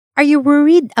Are you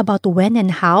worried about when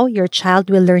and how your child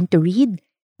will learn to read?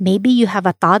 Maybe you have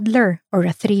a toddler or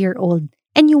a 3-year-old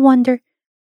and you wonder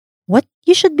what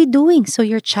you should be doing so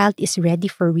your child is ready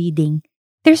for reading.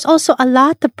 There's also a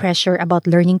lot of pressure about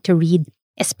learning to read,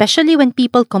 especially when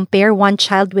people compare one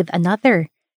child with another.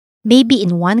 Maybe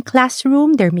in one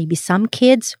classroom, there may be some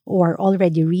kids who are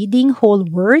already reading whole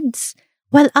words,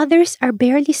 while others are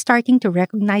barely starting to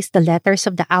recognize the letters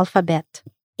of the alphabet.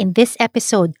 In this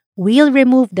episode, we'll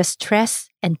remove the stress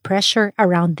and pressure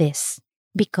around this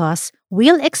because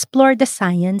we'll explore the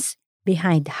science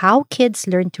behind how kids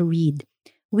learn to read.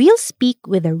 We'll speak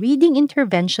with a reading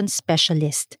intervention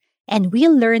specialist, and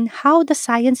we'll learn how the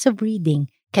science of reading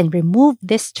can remove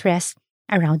this stress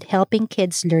around helping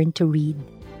kids learn to read.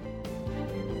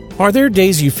 Are there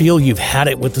days you feel you've had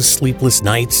it with the sleepless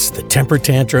nights, the temper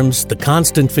tantrums, the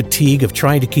constant fatigue of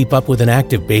trying to keep up with an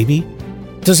active baby?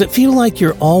 Does it feel like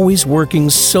you're always working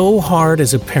so hard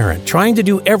as a parent, trying to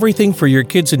do everything for your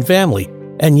kids and family,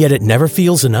 and yet it never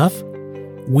feels enough?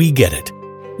 We get it.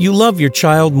 You love your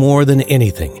child more than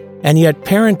anything, and yet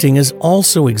parenting is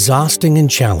also exhausting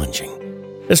and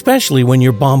challenging, especially when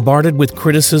you're bombarded with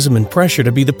criticism and pressure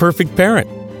to be the perfect parent,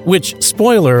 which,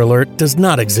 spoiler alert, does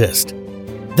not exist.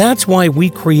 That's why we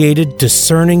created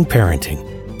Discerning Parenting,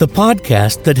 the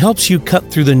podcast that helps you cut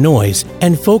through the noise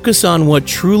and focus on what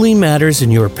truly matters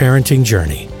in your parenting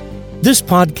journey. This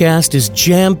podcast is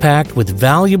jam-packed with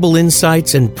valuable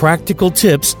insights and practical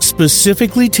tips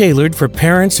specifically tailored for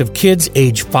parents of kids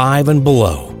age 5 and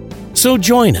below. So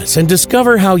join us and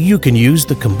discover how you can use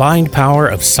the combined power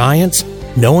of science,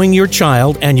 knowing your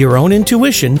child, and your own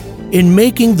intuition in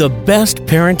making the best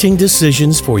parenting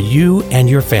decisions for you and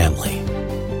your family.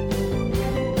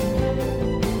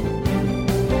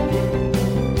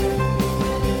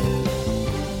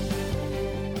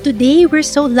 Today, we're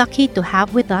so lucky to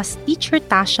have with us teacher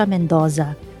Tasha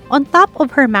Mendoza. On top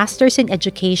of her master's in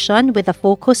education with a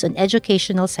focus on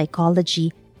educational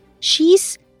psychology,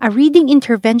 she's a reading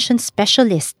intervention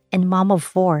specialist and mom of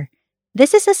 4.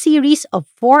 This is a series of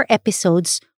 4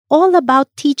 episodes all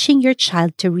about teaching your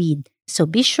child to read. So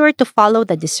be sure to follow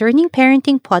the Discerning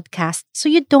Parenting podcast so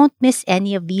you don't miss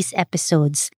any of these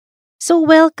episodes. So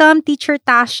welcome, teacher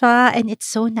Tasha, and it's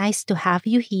so nice to have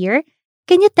you here.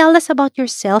 Can you tell us about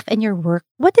yourself and your work?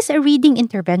 What is a reading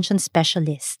intervention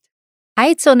specialist? Hi,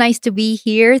 it's so nice to be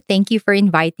here. Thank you for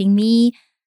inviting me.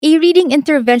 A reading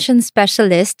intervention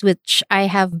specialist, which I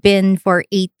have been for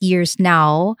 8 years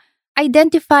now,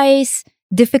 identifies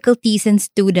difficulties in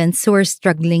students who are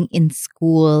struggling in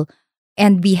school,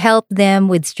 and we help them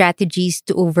with strategies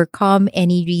to overcome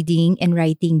any reading and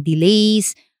writing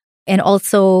delays. And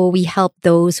also, we help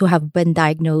those who have been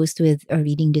diagnosed with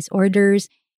reading disorders.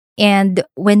 And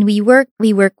when we work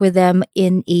with them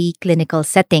in a clinical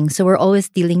setting. So we're always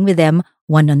dealing with them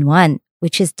one-on-one,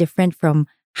 which is different from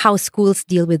how schools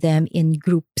deal with them in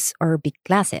groups or big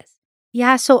classes.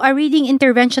 Yeah, so a reading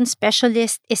intervention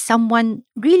specialist is someone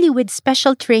really with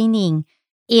special training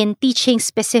in teaching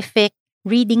specific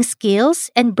reading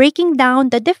skills and breaking down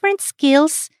the different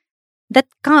skills that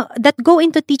go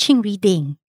into teaching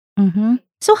reading. Mm-hmm.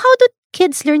 So how do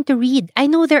kids learn to read? I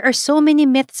know there are so many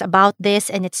myths about this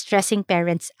and it's stressing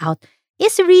parents out.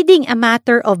 Is reading a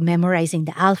matter of memorizing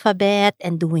the alphabet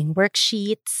and doing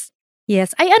worksheets?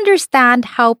 Yes, I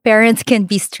understand how parents can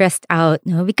be stressed out,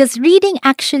 no? Because reading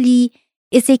actually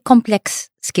is a complex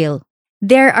skill.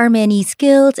 There are many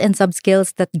skills and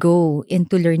sub-skills that go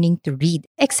into learning to read.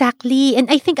 Exactly. And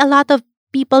I think a lot of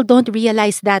people don't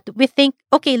realize that. We think,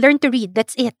 okay, learn to read,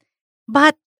 that's it.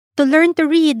 But to learn to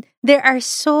read, there are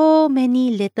so many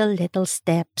little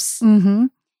steps. Mm-hmm.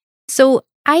 So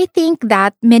I think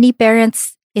that many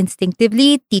parents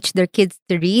instinctively teach their kids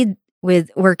to read with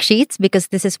worksheets because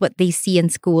this is what they see in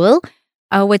school.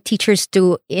 What teachers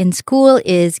do in school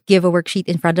is give a worksheet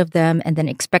in front of them and then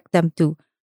expect them to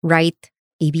write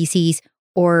ABCs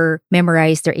or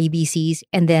memorize their ABCs,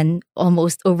 and then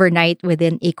almost overnight,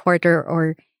 within a quarter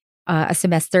or a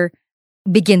semester,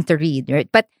 begin to read, right?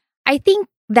 But I think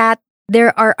that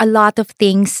there are a lot of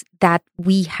things that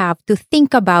we have to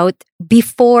think about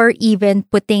before even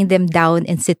putting them down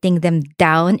and sitting them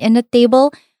down in a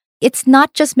table. It's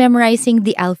not just memorizing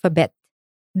the alphabet.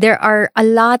 There are a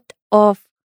lot of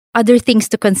other things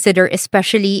to consider,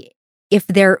 especially if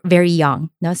they're very young.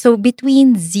 No? So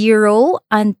between 0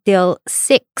 until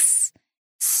 6,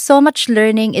 so much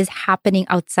learning is happening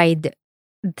outside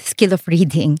the skill of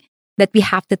reading that we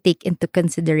have to take into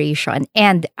consideration.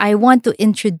 And I want to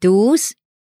introduce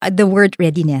the word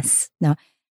readiness. No?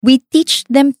 We teach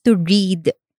them to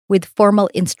read with formal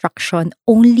instruction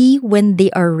only when they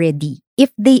are ready.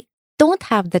 If they don't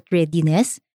have that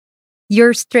readiness,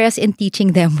 your stress in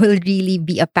teaching them will really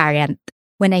be apparent.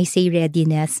 When I say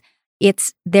readiness,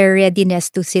 it's their readiness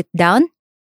to sit down,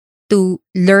 to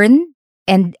learn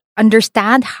and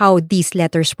understand how these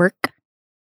letters work,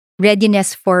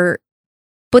 readiness for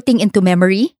putting into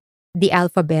memory the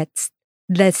alphabets,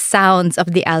 the sounds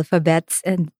of the alphabets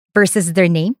and versus their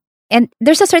name. And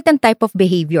there's a certain type of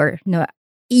behavior. No,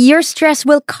 your stress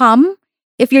will come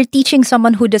if you're teaching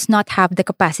someone who does not have the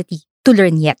capacity to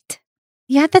learn yet.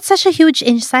 Yeah, that's such a huge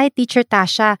insight, Teacher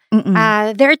Tasha.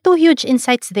 There are two huge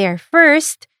insights there.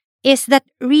 First is that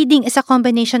reading is a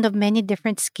combination of many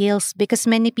different skills because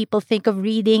many people think of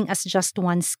reading as just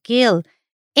one skill.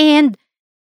 And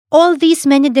all these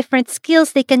many different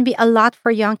skills, they can be a lot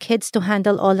for young kids to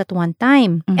handle all at one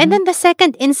time. And then the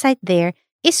second insight there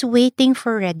is waiting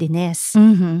for readiness.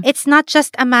 It's not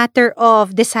just a matter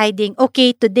of deciding,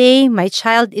 okay, today my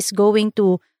child is going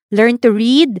to learn to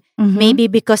read, maybe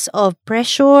because of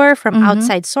pressure from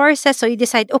outside sources. So you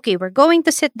decide, okay, we're going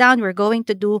to sit down, we're going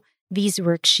to do these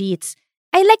worksheets.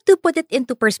 I like to put it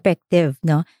into perspective,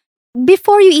 no?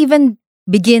 Before you even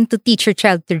begin to teach your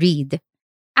child to read,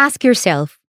 ask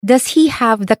yourself, does he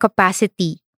have the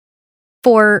capacity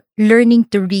for learning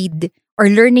to read or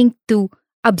learning to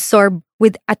absorb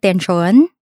with attention?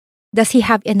 Does he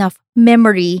have enough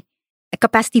memory, a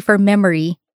capacity for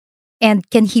memory? And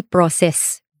can he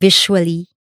process visually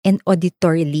and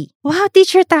auditorily? Wow,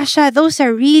 Teacher Tasha, those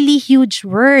are really huge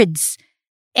words.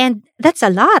 And that's a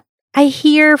lot. I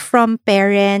hear from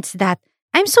parents that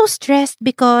I'm so stressed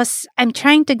because I'm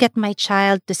trying to get my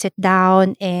child to sit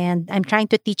down and I'm trying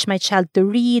to teach my child to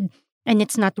read and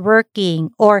it's not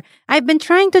working. Or I've been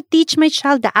trying to teach my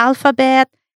child the alphabet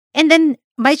and then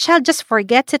my child just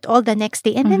forgets it all the next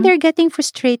day and then they're getting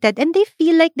frustrated and they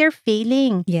feel like they're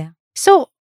failing. Yeah. So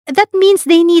that means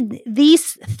they need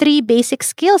these three basic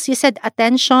skills. You said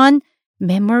attention,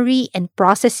 memory, and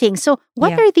processing. So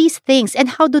what are these things and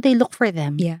how do they look for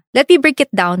them? Yeah. Let me break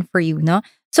it down for you, no?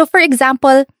 So for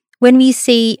example, when we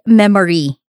say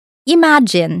memory,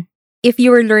 imagine if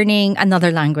you were learning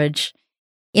another language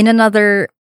in another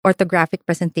orthographic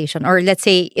presentation, or let's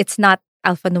say it's not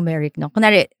alphanumeric, no?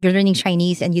 Kunwari, you're learning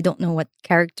Chinese and you don't know what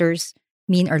characters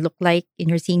mean or look like and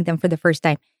you're seeing them for the first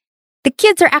time. The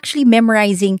kids are actually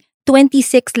memorizing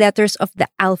 26 letters of the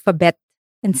alphabet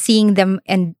and seeing them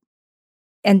and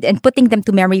putting them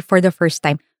to memory for the first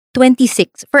time.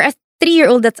 26. For a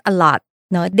 3-year-old, that's a lot.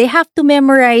 No, they have to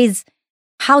memorize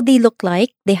how they look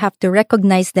like. They have to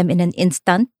recognize them in an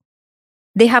instant.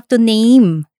 They have to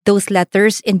name those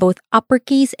letters in both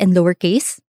uppercase and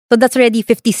lowercase. So that's already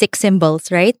 56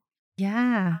 symbols, right?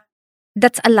 Yeah.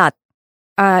 That's a lot.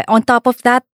 On top of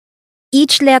that,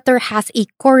 each letter has a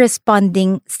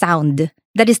corresponding sound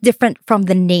that is different from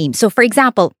the name. So for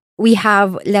example, we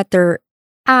have letter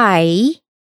I,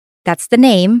 that's the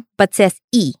name, but says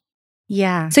E.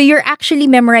 Yeah. So you're actually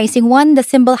memorizing 1, the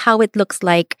symbol, how it looks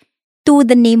like, 2,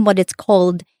 the name, what it's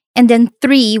called, and then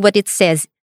 3, what it says.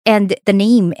 And the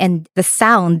name and the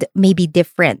sound may be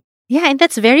different. Yeah, and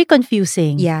that's very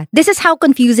confusing. Yeah. This is how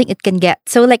confusing it can get.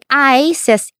 So like I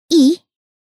says E.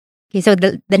 Okay, so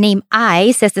the name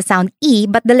I says the sound E,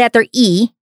 but the letter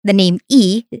E, the name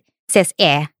E, says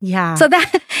eh. Yeah. So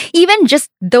that even just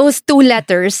those 2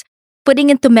 letters putting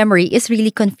into memory is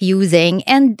really confusing.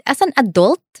 And as an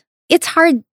adult, it's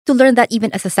hard to learn that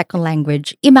even as a second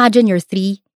language. Imagine your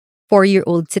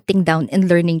 3-4-year-old sitting down and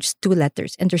learning just 2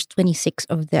 letters, and there's 26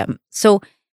 of them. So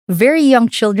very young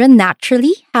children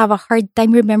naturally have a hard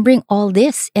time remembering all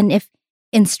this. And if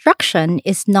instruction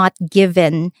is not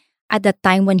given at the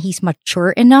time when he's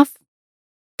mature enough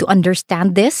to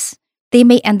understand this, they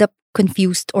may end up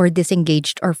confused or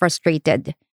disengaged or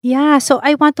frustrated. Yeah, so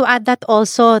I want to add that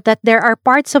also that there are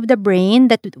parts of the brain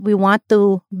that we want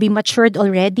to be matured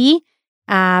already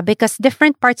because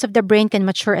different parts of the brain can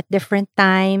mature at different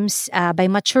times. By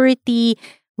maturity,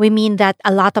 we mean that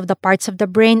a lot of the parts of the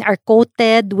brain are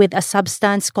coated with a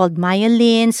substance called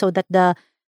myelin so that the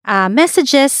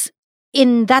messages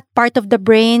in that part of the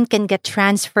brain can get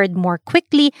transferred more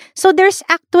quickly. So there's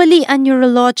actually a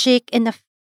neurologic and a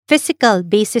physical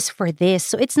basis for this.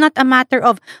 So it's not a matter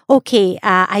of, okay,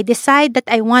 I decide that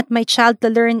I want my child to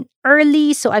learn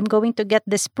early, so I'm going to get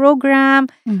this program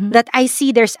that I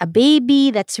see there's a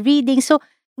baby that's reading. So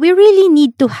we really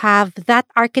need to have that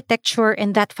architecture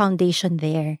and that foundation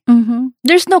there.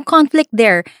 There's no conflict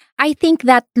there. I think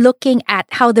that looking at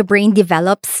how the brain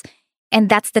develops, and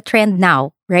that's the trend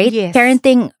now, right? Yes.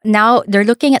 Parenting now, they're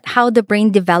looking at how the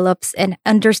brain develops and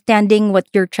understanding what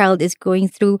your child is going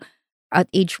through at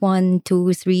age 1,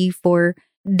 2, 3, 4.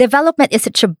 Development is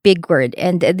such a big word,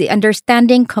 and the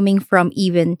understanding coming from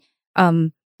even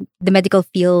the medical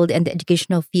field and the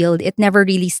educational field, it never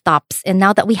really stops. And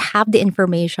now that we have the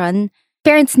information,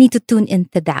 parents need to tune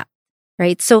into that,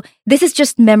 right? So this is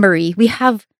just memory. We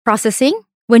have processing.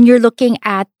 When you're looking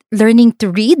at learning to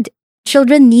read,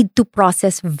 children need to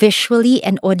process visually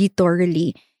and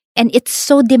auditorily. And it's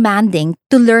so demanding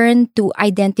to learn to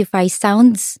identify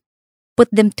sounds, put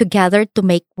them together to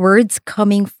make words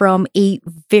coming from a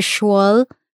visual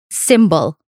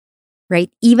symbol, right?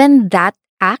 Even that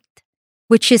act,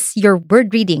 which is your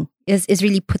word reading, is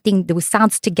really putting those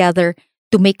sounds together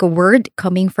to make a word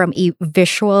coming from a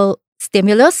visual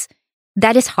stimulus.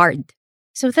 That is hard.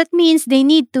 So that means they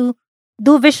need to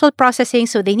do visual processing.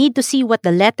 So they need to see what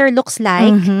the letter looks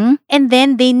like. Mhm. And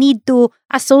then they need to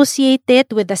associate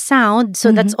it with the sound.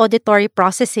 So that's auditory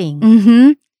processing.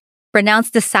 Mm-hmm. Pronounce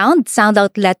the sound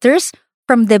out letters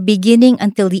from the beginning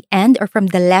until the end or from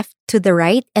the left to the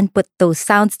right and put those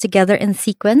sounds together in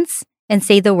sequence and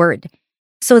say the word.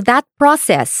 So that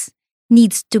process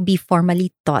needs to be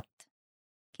formally taught.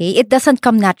 Okay? It doesn't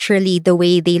come naturally the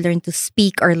way they learn to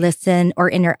speak or listen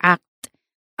or interact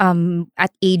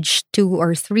at age 2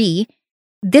 or 3.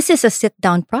 This is a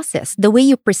sit-down process. The way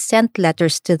you present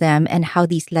letters to them and how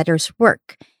these letters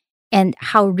work and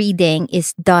how reading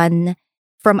is done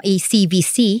from a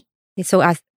CVC, so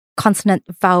a consonant,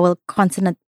 vowel,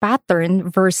 consonant pattern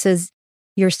versus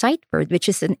your sight word, which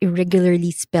is an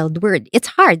irregularly spelled word.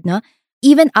 It's hard, no?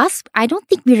 Even us, I don't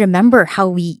think we remember how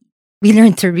we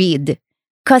learn to read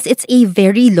because it's a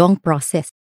very long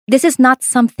process. This is not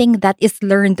something that is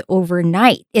learned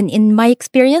overnight. And in my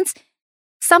experience,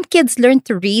 some kids learn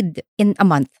to read in a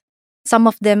month. Some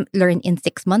of them learn in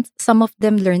 6 months. Some of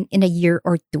them learn in a year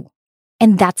or 2.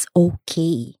 And that's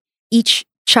okay. Each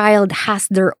child has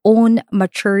their own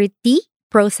maturity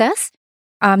process,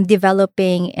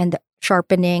 developing and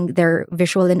sharpening their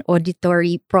visual and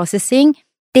auditory processing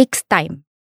takes time.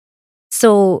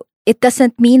 So it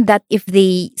doesn't mean that if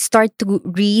they start to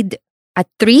read at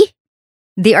 3,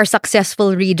 they are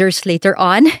successful readers later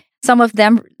on. Some of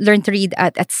them learn to read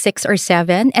at 6 or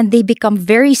 7, and they become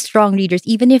very strong readers,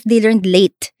 even if they learned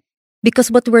late. Because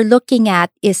what we're looking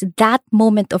at is that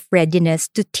moment of readiness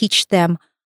to teach them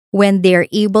when they're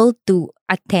able to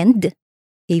attend,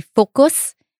 they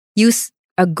focus, use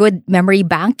a good memory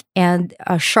bank, and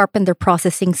sharpen their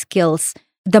processing skills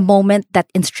the moment that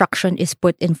instruction is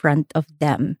put in front of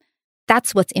them.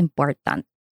 That's what's important.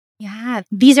 Yeah,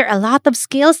 these are a lot of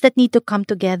skills that need to come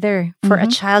together for a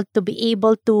child to be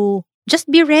able to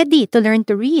just be ready to learn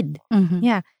to read.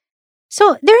 Yeah.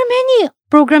 So there are many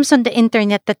programs on the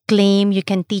internet that claim you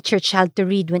can teach your child to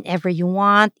read whenever you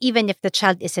want, even if the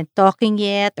child isn't talking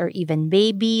yet or even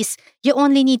babies. You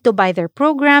only need to buy their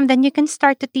program, then you can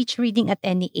start to teach reading at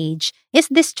any age. Is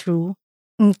this true?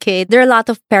 Okay, there are a lot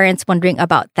of parents wondering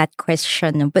about that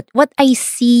question. But what I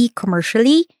see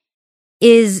commercially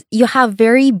is you have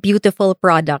very beautiful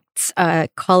products,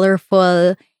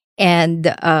 colorful and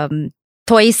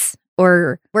toys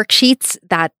or worksheets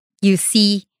that you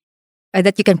see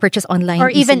that you can purchase online Or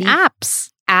even easily.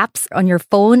 Apps on your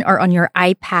phone or on your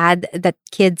iPad that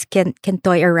kids can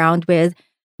toy around with.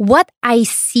 What I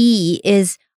see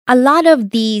is a lot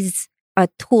of these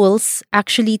tools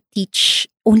actually teach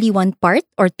only one part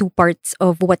or 2 parts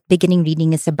of what beginning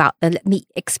reading is about. Let me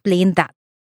explain that.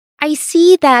 I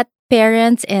see that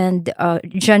parents and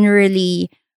generally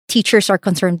teachers are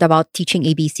concerned about teaching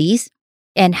ABCs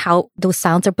and how those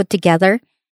sounds are put together.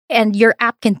 And your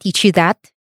app can teach you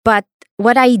that. But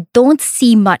what I don't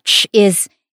see much is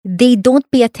they don't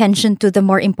pay attention to the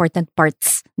more important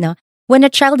parts. No? When a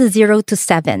child is 0 to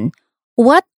 7,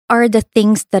 what are the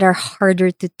things that are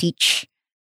harder to teach?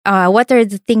 What are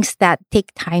the things that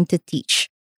take time to teach?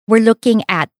 We're looking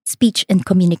at speech and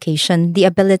communication, the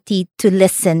ability to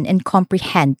listen and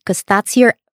comprehend, because that's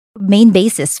your main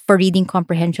basis for reading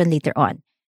comprehension later on.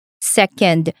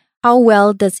 Second, how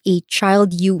well does a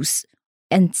child use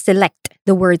and select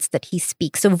the words that he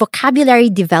speaks? So vocabulary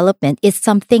development is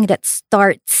something that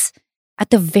starts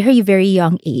at a very, very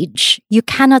young age. You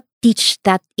cannot teach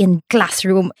that in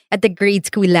classroom at the grade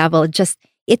school level. Just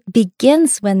it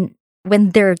begins when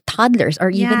they're toddlers or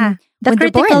even when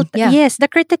they're born. Yes, the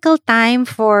critical time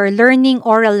for learning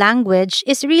oral language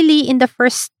is really in the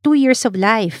first 2 years of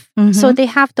life. So they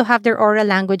have to have their oral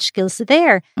language skills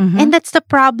there. And that's the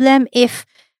problem if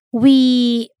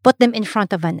we put them in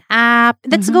front of an app.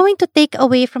 That's going to take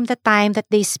away from the time that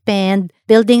they spend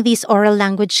building these oral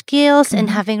language skills and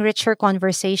having richer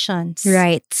conversations.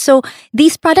 Right. So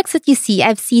these products that you see,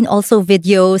 I've seen also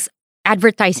videos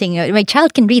advertising. My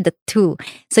child can read it too.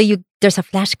 So there's a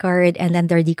flashcard and then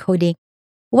they're decoding.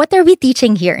 What are we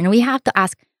teaching here? And we have to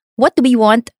ask, what do we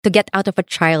want to get out of a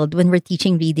child when we're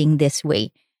teaching reading this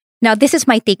way? Now, this is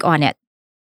my take on it.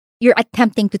 You're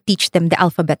attempting to teach them the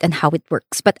alphabet and how it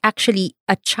works, but actually,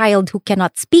 a child who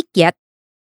cannot speak yet,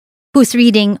 who's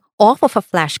reading off of a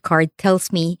flashcard,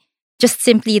 tells me just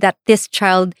simply that this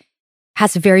child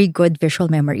has very good visual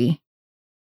memory,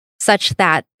 such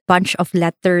that bunch of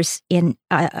letters in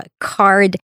a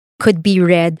card could be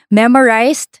read,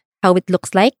 memorized, how it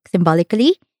looks like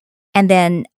symbolically, and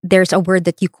then there's a word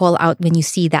that you call out when you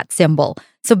see that symbol.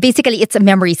 So basically, it's a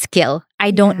memory skill.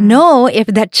 I don't know if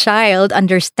that child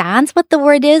understands what the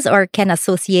word is or can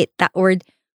associate that word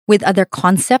with other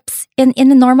concepts in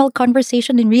a normal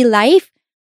conversation in real life.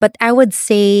 But I would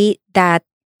say that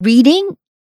reading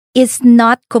is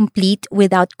not complete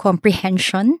without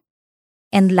comprehension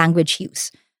and language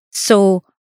use. So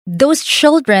those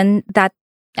children that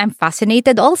I'm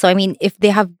fascinated also, I mean, if they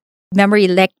have memory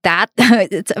like that,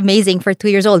 it's amazing for 2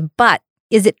 years old. But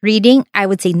is it reading? I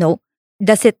would say no.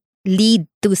 Does it lead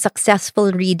to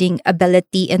successful reading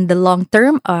ability in the long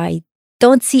term? I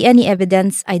don't see any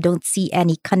evidence. I don't see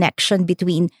any connection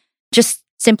between just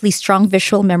simply strong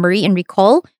visual memory and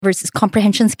recall versus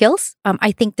comprehension skills.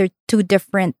 I think they're two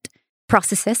different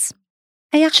processes.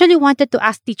 I actually wanted to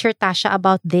ask Teacher Tasha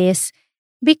about this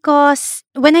because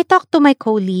when I talk to my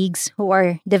colleagues who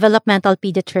are developmental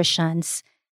pediatricians,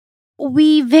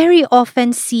 we very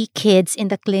often see kids in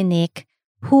the clinic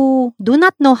who do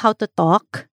not know how to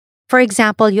talk. For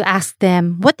example, you ask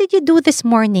them, "What did you do this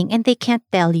morning?" and they can't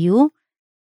tell you.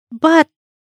 But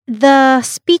the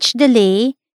speech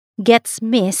delay gets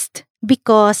missed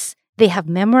because they have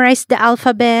memorized the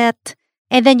alphabet,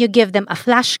 and then you give them a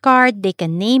flashcard, they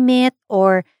can name it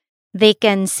or they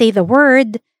can say the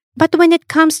word. But when it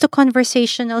comes to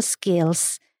conversational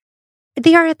skills,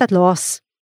 they are at a loss.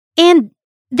 And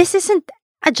this isn't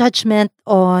a judgment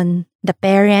on the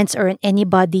parents or on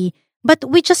anybody, but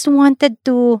we just wanted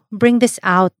to bring this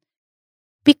out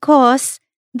because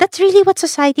that's really what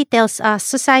society tells us.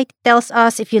 Society tells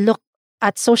us, if you look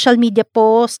at social media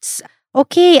posts,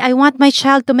 okay, I want my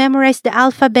child to memorize the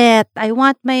alphabet. I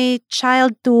want my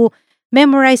child to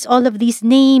memorize all of these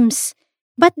names.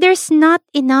 But there's not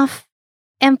enough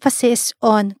emphasis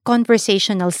on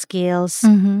conversational skills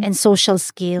and social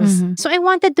skills. So I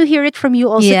wanted to hear it from you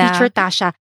also, Teacher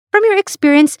Tasha. From your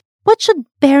experience, what should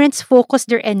parents focus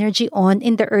their energy on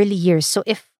in the early years? So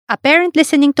if a parent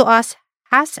listening to us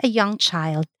has a young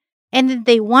child and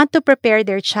they want to prepare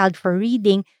their child for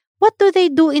reading, what do they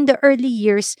do in the early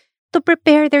years to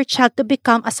prepare their child to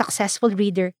become a successful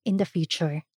reader in the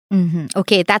future?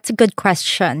 Okay, that's a good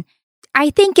question. I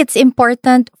think it's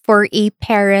important for a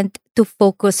parent to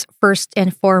focus first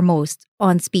and foremost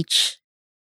on speech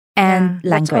and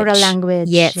language. That's oral language.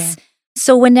 Yes. Yeah.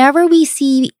 So whenever we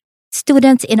see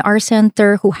students in our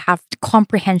center who have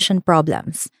comprehension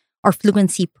problems or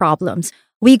fluency problems,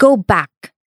 we go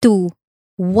back to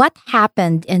what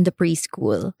happened in the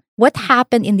preschool, what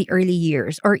happened in the early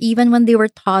years, or even when they were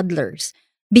toddlers,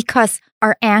 because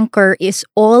our anchor is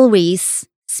always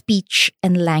speech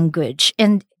and language.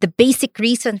 And the basic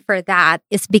reason for that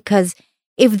is because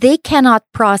if they cannot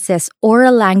process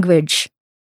oral language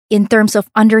in terms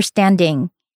of understanding,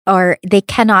 or they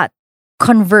cannot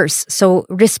converse, so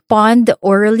respond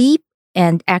orally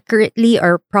and accurately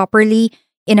or properly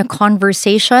in a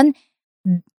conversation,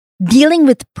 dealing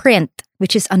with print,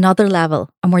 which is another level,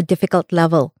 a more difficult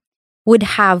level, would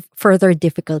have further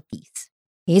difficulties.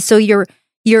 Okay, so you're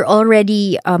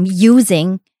already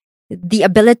using the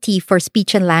ability for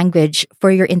speech and language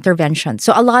for your intervention.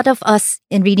 So a lot of us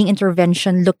in reading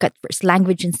intervention look at first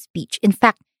language and speech. In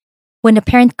fact, when a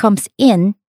parent comes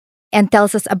in and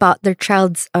tells us about their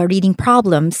child's reading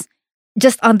problems,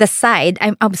 just on the side,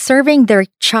 I'm observing their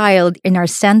child in our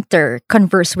center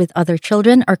converse with other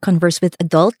children or converse with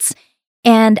adults.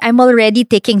 And I'm already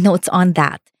taking notes on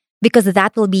that because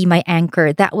that will be my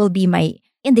anchor. That will be my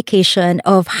indication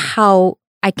of how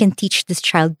I can teach this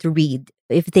child to read.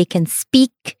 If they can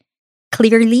speak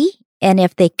clearly and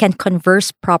if they can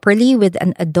converse properly with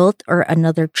an adult or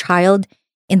another child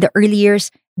in the early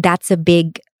years, that's a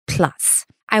big plus.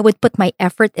 I would put my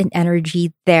effort and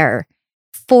energy there.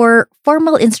 For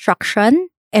formal instruction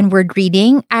and word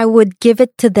reading, I would give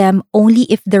it to them only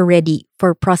if they're ready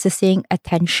for processing,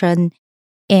 attention,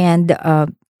 and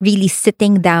really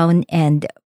sitting down and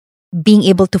being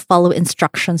able to follow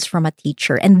instructions from a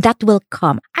teacher. And that will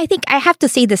come. I think I have to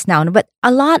say this now, but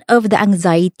a lot of the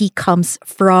anxiety comes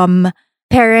from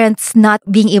parents not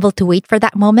being able to wait for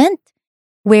that moment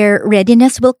where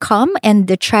readiness will come and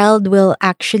the child will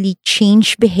actually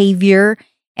change behavior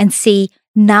and say,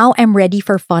 now I'm ready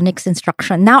for phonics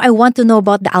instruction. Now I want to know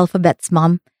about the alphabets,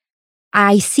 Mom.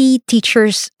 I see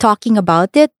teachers talking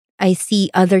about it. I see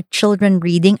other children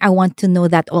reading. I want to know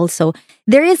that also.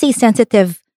 There is a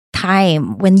sensitive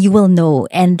time when you will know,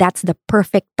 and that's the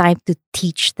perfect time to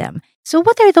teach them. So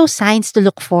what are those signs to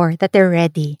look for that they're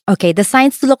ready? Okay, the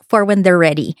signs to look for when they're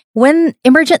ready. When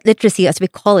emergent literacy, as we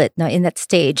call it now in that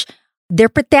stage, they're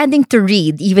pretending to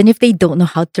read even if they don't know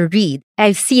how to read.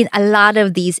 I've seen a lot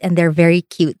of these and they're very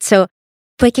cute. So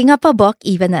picking up a book,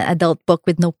 even an adult book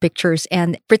with no pictures,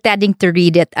 and pretending to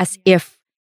read it as if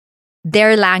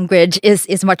their language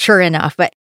is mature enough.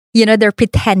 But, they're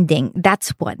pretending. That's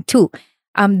one. Two,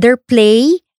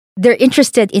 they're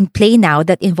interested in play now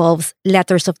that involves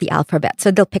letters of the alphabet.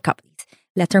 So they'll pick up these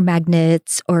letter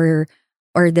magnets or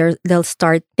they'll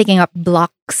start picking up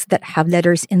blocks that have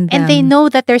letters in them. And they know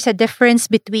that there's a difference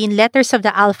between letters of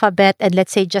the alphabet and,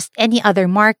 let's say, just any other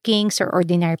markings or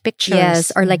ordinary pictures.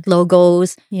 Yes, or like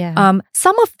logos. Yeah.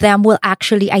 Some of them will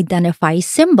actually identify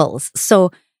symbols.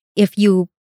 So if you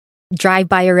drive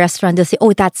by a restaurant, they'll say,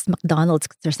 oh, that's McDonald's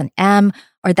because there's an M,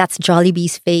 or that's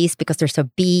Jollibee's face because there's a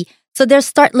B. So they'll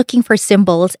start looking for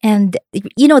symbols, and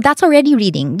that's already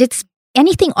reading. It's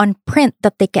anything on print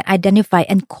that they can identify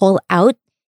and call out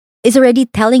is already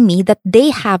telling me that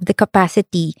they have the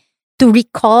capacity to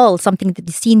recall something that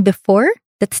they've seen before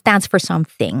that stands for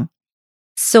something.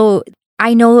 So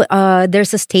I know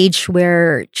there's a stage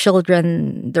where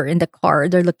children, they're in the car,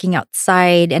 they're looking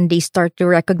outside, and they start to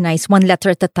recognize one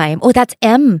letter at a time. Oh, that's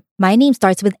M. My name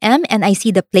starts with M, and I see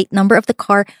the plate number of the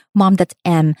car. Mom, that's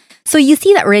M. So you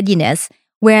see that readiness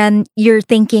when you're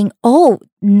thinking, oh,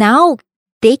 now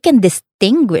they can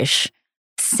distinguish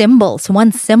symbols,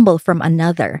 one symbol from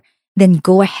another. Then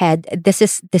go ahead. This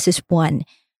is one.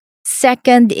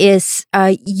 Second is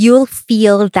you'll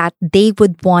feel that they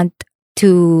would want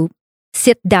to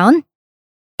sit down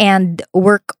and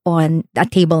work on a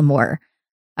table more.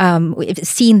 We've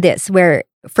seen this where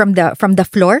from the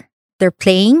floor they're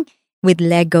playing with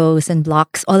Legos and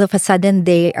blocks. All of a sudden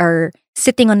they are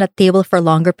sitting on a table for a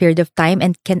longer period of time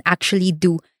and can actually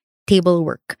do table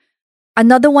work.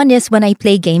 Another one is when I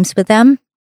play games with them.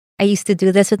 I used to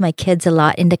do this with my kids a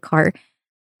lot in the car.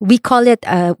 We call it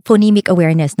phonemic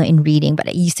awareness in reading, but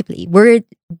I used to play word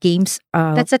games.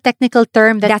 That's a technical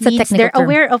term. That means they're term.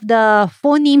 Aware of the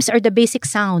phonemes or the basic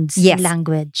sounds in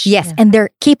language. Yes, Yeah. and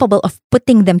they're capable of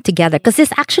putting them together because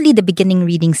it's actually the beginning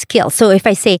reading skill. So if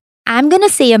I say, I'm going to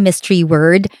say a mystery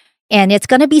word and it's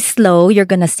going to be slow, you're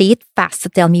going to say it fast to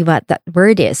tell me what that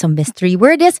word is. So mystery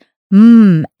word is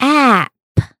app.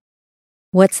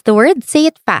 What's the word? Say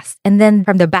it fast. And then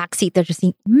from the back seat, they're just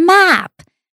saying map.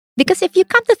 Because if you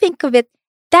come to think of it,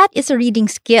 that is a reading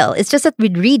skill. It's just that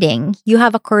with reading, you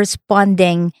have a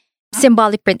corresponding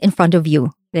symbolic print in front of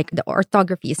you. Like the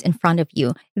orthography is in front of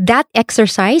you. That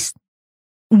exercise,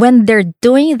 when they're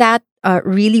doing that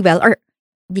really well, or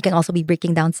you can also be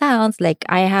breaking down sounds. Like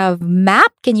I have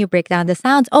map. Can you break down the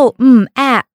sounds? Oh,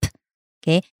 app.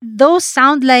 Okay. Those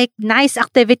sound like nice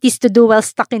activities to do while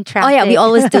stuck in traffic. Oh yeah, we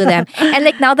always do them. And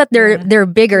like now that they're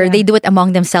bigger, they do it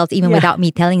among themselves even without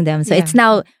me telling them. So it's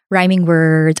now rhyming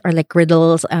words or like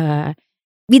riddles.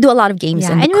 We do a lot of games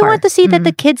in the and car. we want to see that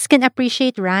the kids can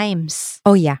appreciate rhymes.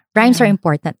 Oh yeah, rhymes are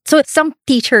important. So some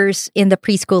teachers in the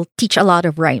preschool teach a lot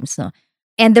of rhymes. No?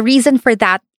 And the reason for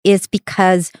that is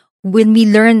because when we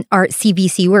learn our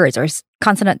CVC words or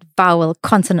consonant, vowel,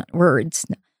 consonant words,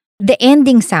 the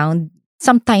ending sound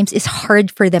sometimes is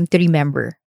hard for them to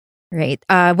remember, right?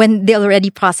 When they already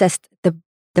processed the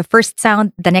first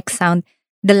sound, the next sound,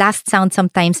 the last sound,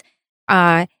 sometimes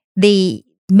they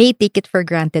may take it for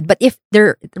granted. But if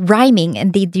they're rhyming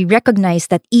and they recognize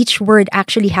that each word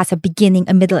actually has a beginning,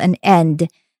 a middle, and end,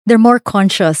 they're more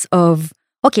conscious of,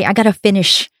 okay, I gotta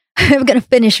finish. I'm gonna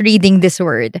finish reading this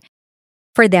word.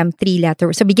 For them, 3-letter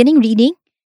words. So beginning reading,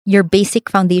 your basic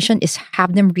foundation is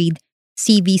have them read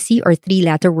CVC or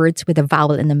 3-letter words with a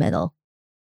vowel in the middle.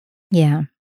 Yeah.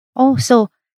 Oh, so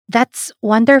that's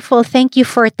wonderful. Thank you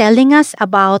for telling us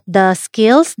about the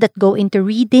skills that go into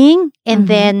reading and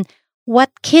then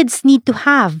what kids need to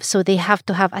have. So they have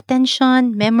to have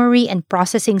attention, memory, and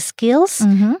processing skills.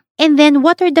 And then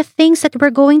what are the things that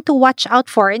we're going to watch out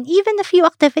for and even a few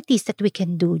activities that we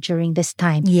can do during this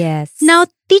time. Yes. Now,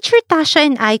 teacher Tasha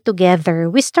and I together,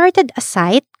 we started a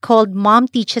site called Mom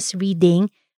Teaches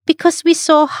Reading because we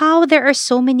saw how there are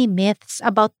so many myths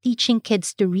about teaching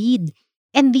kids to read.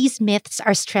 And these myths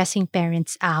are stressing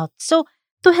parents out. So,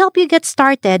 to help you get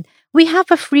started, we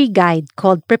have a free guide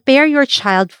called Prepare Your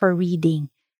Child for Reading.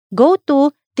 Go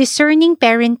to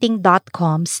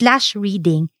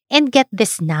discerningparenting.com/reading and get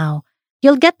this now.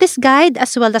 You'll get this guide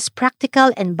as well as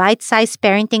practical and bite-sized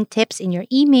parenting tips in your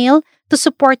email to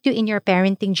support you in your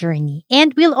parenting journey.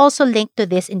 And we'll also link to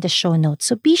this in the show notes.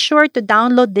 So be sure to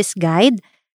download this guide.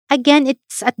 Again,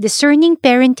 it's at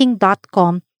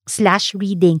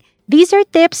discerningparenting.com/reading. These are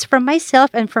tips from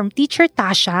myself and from teacher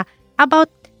Tasha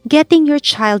about getting your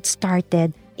child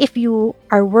started. If you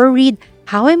are worried,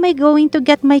 how am I going to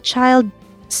get my child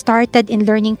started in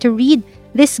learning to read?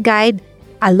 This guide,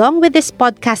 along with this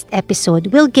podcast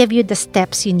episode, will give you the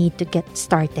steps you need to get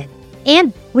started.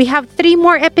 And we have 3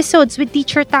 more episodes with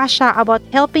teacher Tasha about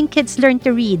helping kids learn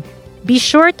to read. Be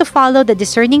sure to follow the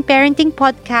Discerning Parenting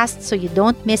podcast so you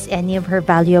don't miss any of her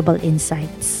valuable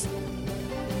insights.